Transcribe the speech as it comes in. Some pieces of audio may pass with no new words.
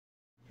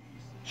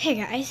Hey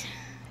guys,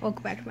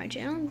 welcome back to my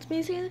channel. It's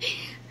me, Sally.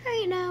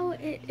 Right now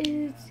it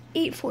is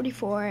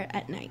 8:44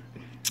 at night.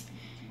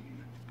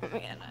 Oh my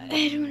god,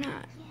 I do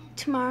not.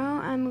 Tomorrow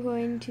I'm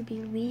going to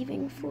be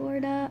leaving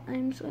Florida.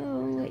 I'm so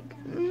like,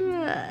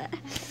 ugh.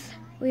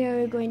 We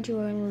are going to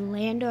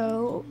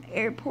Orlando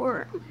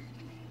Airport.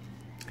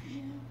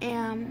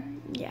 And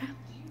yeah,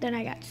 then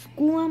I got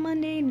school on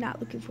Monday.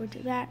 Not looking forward to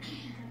that.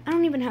 I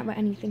don't even have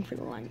anything for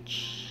the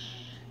lunch.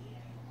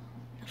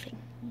 Nothing.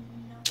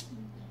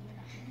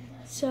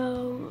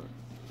 So,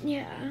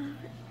 yeah,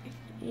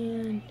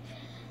 and,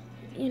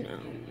 you know,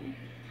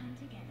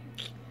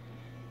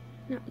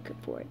 not looking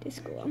forward to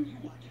school.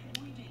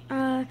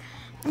 I'm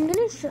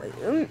gonna show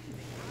you,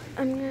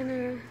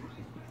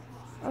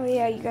 oh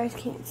yeah, you guys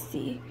can't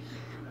see,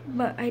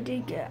 but I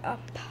did get a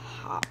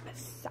pop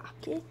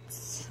socket.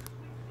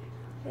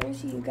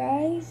 There's you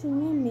guys in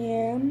the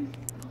mirror.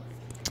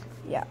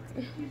 Yeah.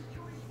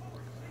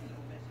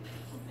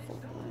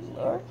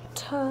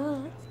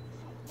 Florida.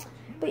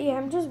 But yeah,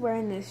 I'm just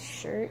wearing this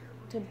shirt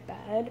to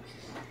bed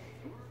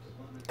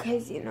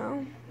because, you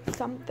know,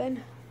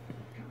 something.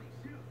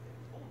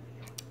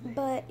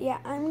 But yeah,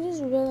 I'm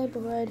just really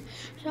bored.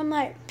 So I'm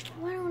like,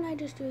 why don't I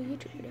just do a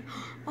YouTube video?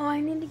 Oh, I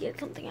need to get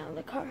something out of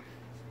the car.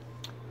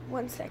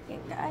 1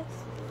 second, guys.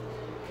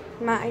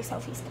 My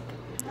selfie stick.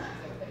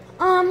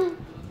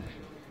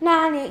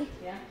 Nani.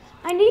 Yeah?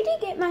 I need to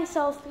get my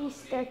selfie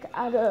stick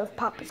out of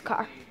Papa's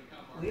car.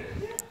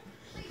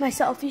 My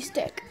selfie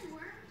stick.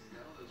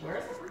 Where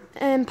is it?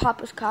 In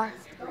Papa's car.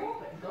 Go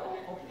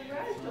open the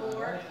garage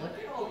door, flip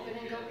it open,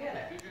 and go get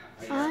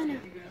it. I know.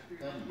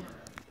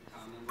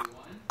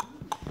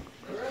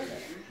 Where is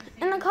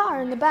it? In the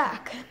car, in the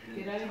back.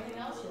 Get anything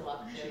else you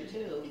left there,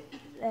 too.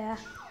 Yeah.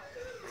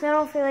 Because I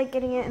don't feel like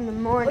getting it in the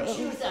morning. Put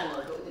shoes on,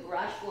 look. The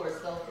garage floor is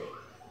filthy.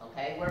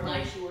 Okay? Wear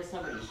my shoe or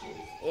somebody's shoes.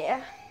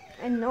 Yeah.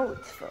 I know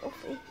it's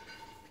filthy.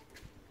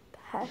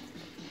 Heck.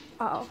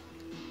 Uh-oh.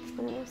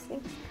 One of those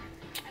things.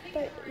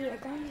 But, yeah,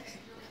 guys.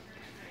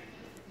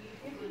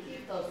 You can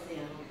keep those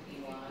sandals if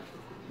you want.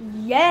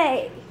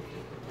 Yay!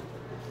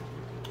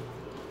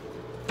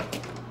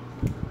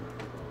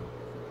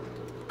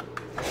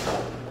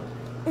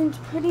 It's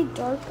pretty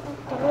dark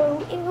out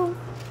there. Ew.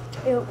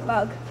 Ew,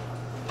 bug.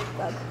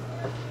 Bug.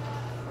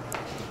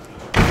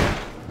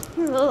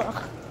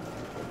 Ugh.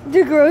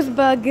 The gross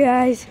bug,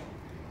 guys.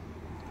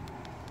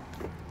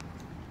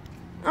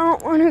 I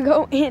don't want to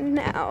go in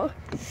now.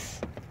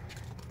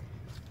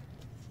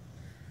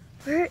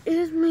 Where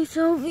is my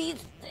selfie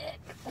stick?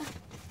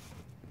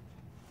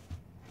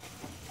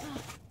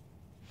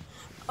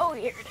 Oh,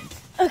 here it is.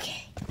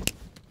 Okay.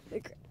 I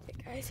grabbed it,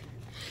 guys.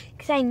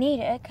 Because I need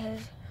it,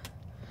 because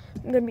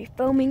I'm going to be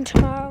filming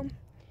tomorrow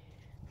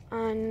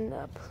on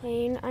the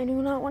plane. I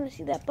do not want to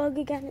see that bug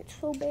again. It's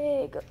so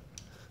big.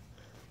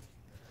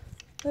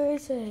 Where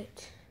is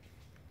it?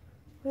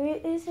 Where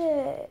is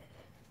it?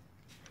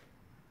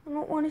 I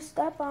don't want to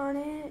step on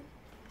it.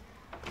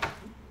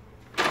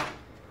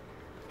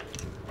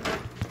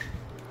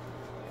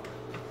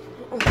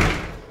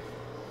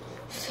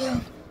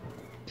 So,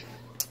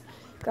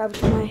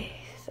 grabbed my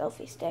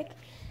selfie stick.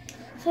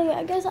 So yeah,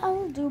 I guess I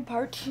will do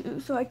part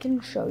 2 so I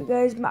can show you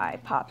guys my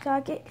pop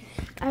socket.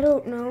 I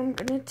don't know, I'm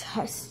gonna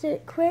test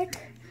it quick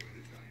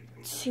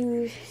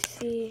to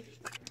see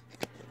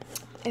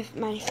if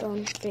my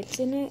phone fits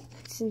in it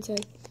since I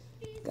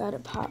got a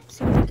pop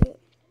socket.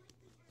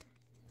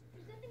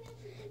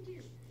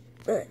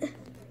 But,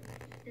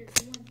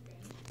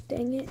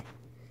 dang it.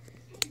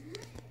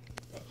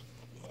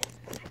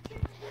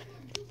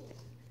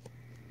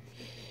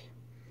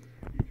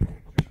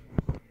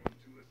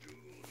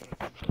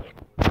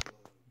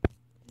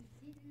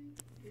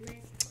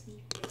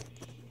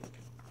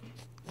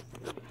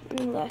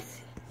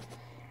 Unless.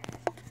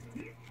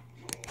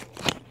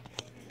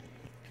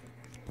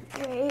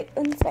 Wait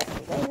 1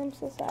 second, guys. I'm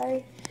so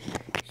sorry.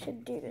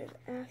 Should do this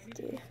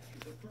after.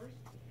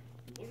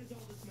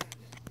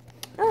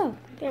 Oh,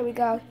 there we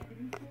go.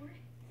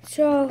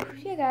 So,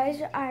 yeah,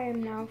 guys, I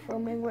am now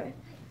filming with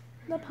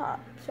the pop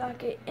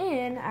socket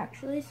in,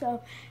 actually.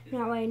 So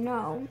now I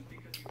know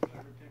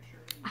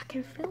I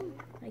can film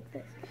like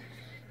this.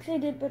 Because I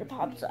did put a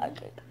pop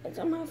socket. It's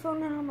on my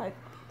phone, and I'm like,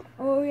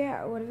 oh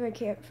yeah, what if I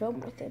can't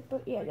film with it?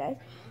 But yeah, guys,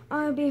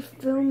 I'll be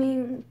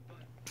filming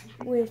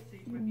with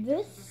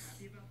this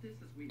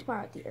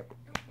tomorrow at the airport.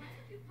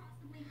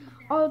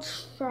 I'll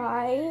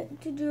try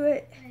to do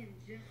it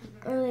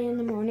early in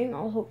the morning.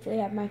 I'll hopefully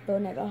have my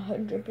phone at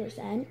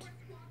 100%.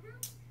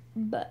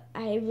 But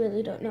I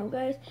really don't know,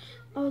 guys.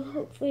 I'll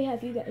hopefully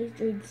have you guys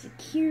doing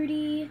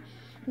security.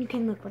 You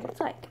can look what it's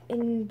like.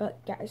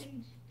 But guys,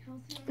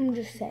 I'm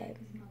just saying.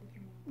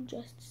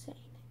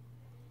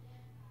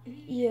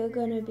 You're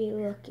gonna be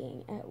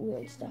looking at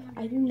weird stuff.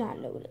 I do not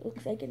know what it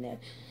looks like in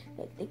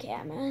the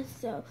camera,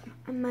 so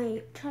I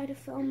might try to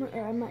film it,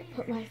 or I might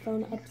put my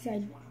phone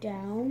upside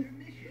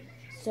down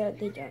so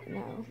they don't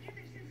know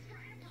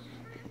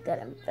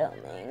that I'm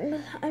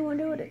filming. I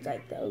wonder what it's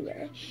like though.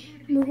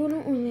 We're going to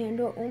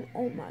Orlando.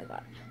 Oh my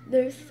god,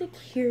 there's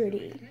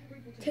security.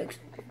 It takes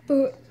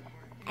forever.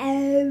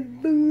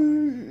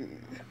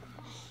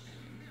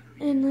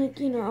 And like,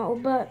 you know,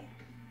 but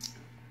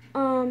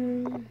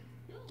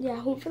yeah,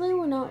 hopefully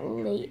we're not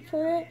late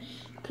for it,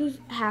 because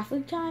half the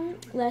time,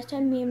 last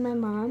time me and my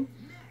mom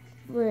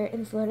were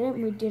in Florida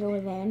and we did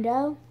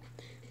Orlando,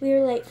 we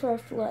were late for our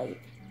flight.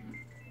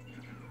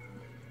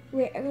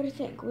 Wait, I gotta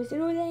think, was it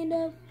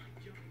Orlando?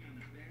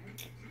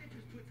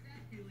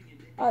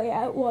 Oh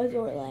yeah, it was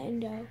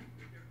Orlando,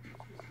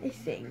 I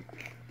think.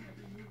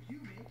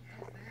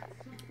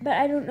 But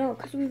I don't know,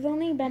 because we've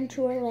only been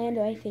to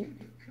Orlando, I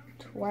think,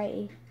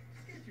 twice.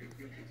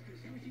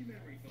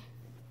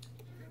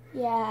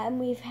 Yeah, and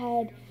we've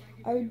had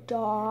our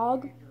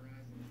dog,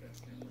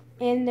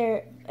 and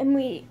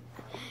we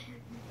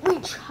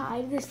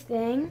tried this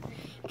thing,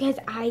 because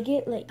I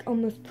get like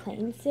almost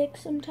plane sick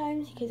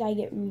sometimes, because I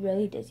get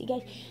really dizzy,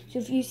 guys. So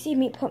if you see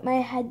me put my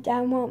head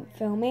down while I'm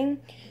filming,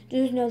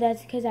 just know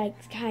that's because I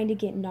kind of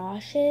get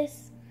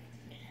nauseous.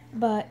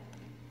 But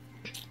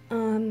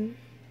I'm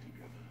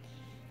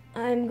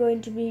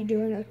going to be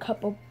doing a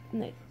couple,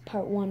 like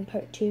part 1,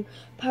 part 2.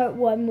 Part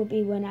 1 will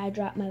be when I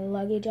drop my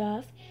luggage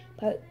off.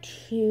 Part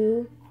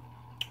 2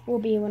 will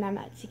be when I'm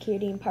at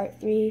security, and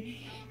part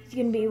 3 is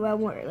going to be when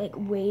we're like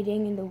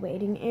waiting in the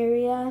waiting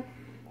area.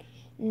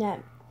 And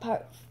that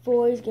part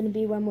 4 is going to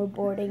be when we're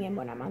boarding and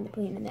when I'm on the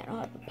plane, and then I'll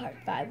have a part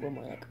 5 when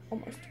we're like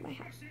almost to my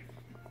house.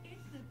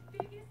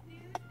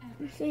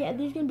 So yeah,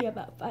 there's going to be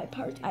about 5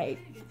 parts.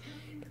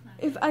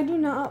 If I do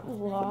not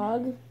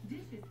vlog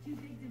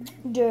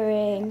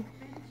during,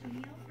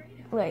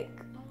 like,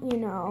 you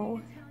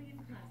know,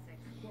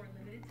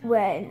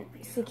 when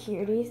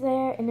security's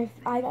there, and if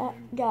I got,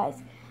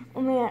 guys,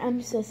 oh my god,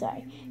 I'm so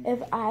sorry.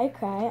 If I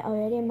cry,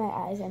 already in my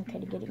eyes, I'm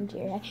kind of getting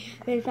teary-eyed,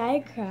 but if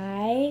I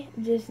cry,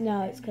 just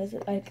know it's because,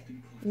 like,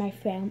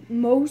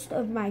 most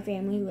of my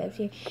family lives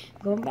here.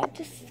 I'm going back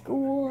to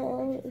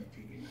school.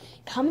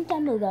 Comment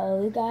down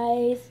below,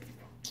 guys,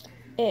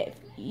 if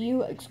you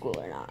like school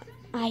or not.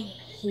 I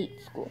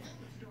hate school.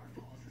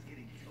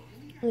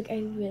 Like, I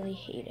really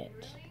hate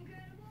it.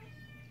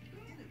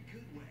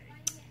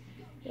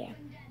 Yeah.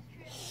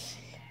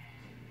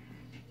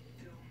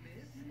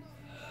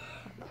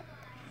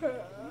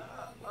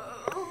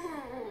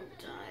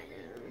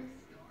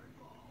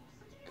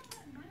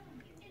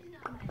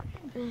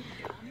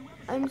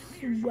 I'm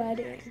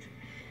sweating.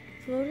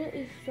 Florida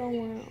is so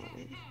warm.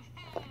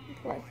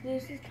 Plus,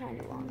 this is kind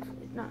of long, so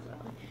it's not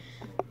really.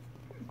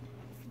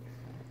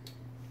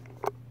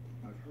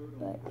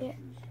 But yeah.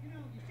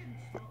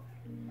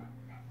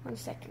 1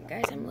 second,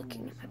 guys. I'm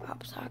looking at my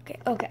pop socket.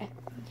 Okay.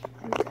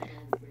 I'm good.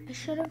 I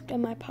should have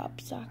done my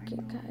pop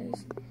socket,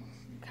 guys.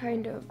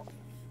 Kind of,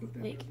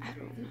 like, I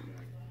don't know.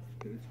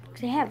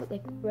 Because I have it,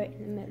 like, right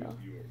in the middle,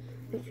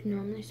 which is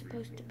normally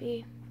supposed to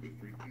be.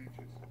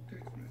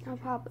 I'll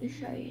probably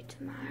show you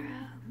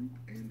tomorrow.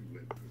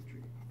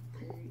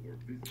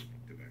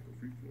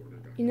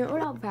 You know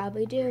what I'll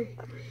probably do?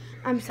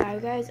 I'm sorry,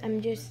 guys.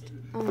 I'm just,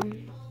 well,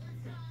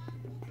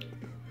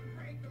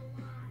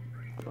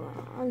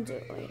 I'll do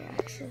it later,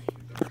 actually.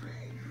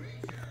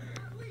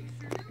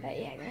 But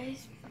yeah,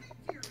 guys.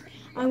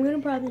 I'm going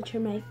to probably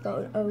turn my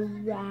phone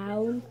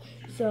around,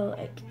 so,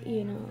 like,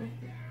 you know.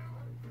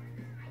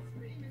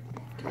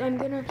 I'm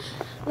going to,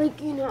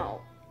 like, you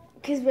know,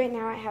 because right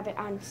now I have it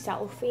on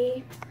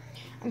selfie.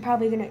 I'm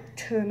probably going to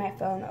turn my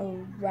phone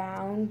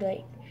around,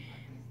 like,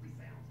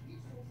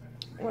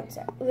 what's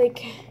that?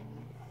 Like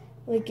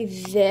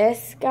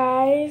this,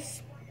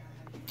 guys.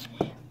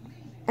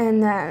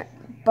 And then,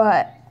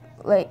 but,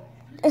 like,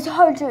 it's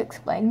hard to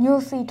explain.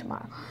 You'll see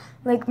tomorrow.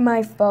 Like,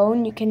 my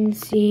phone, you can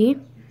see,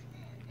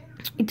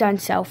 it's on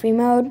selfie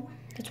mode.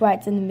 That's why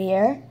it's in the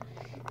mirror.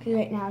 Because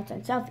right now it's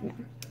on selfie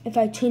mode. If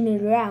I turn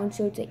it around,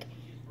 so it's, like,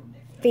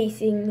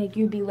 facing, like,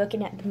 you'd be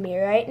looking at the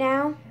mirror right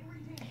now.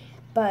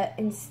 But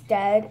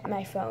instead,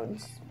 my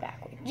phone's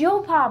backwards.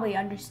 You'll probably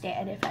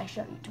understand if I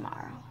show you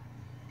tomorrow.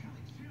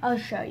 I'll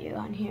show you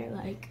on here,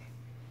 like,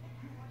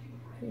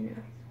 you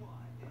know.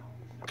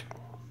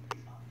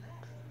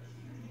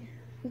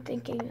 I'm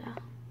thinking,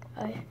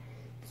 oh yeah,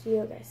 so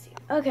you'll guys see.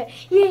 Okay,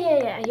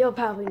 yeah, you'll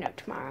probably know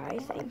tomorrow, I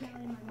think.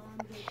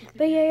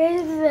 But yeah,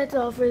 guys, that's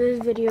all for this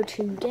video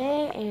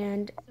today,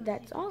 and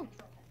that's all.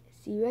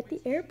 See you at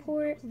the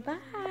airport.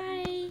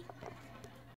 Bye.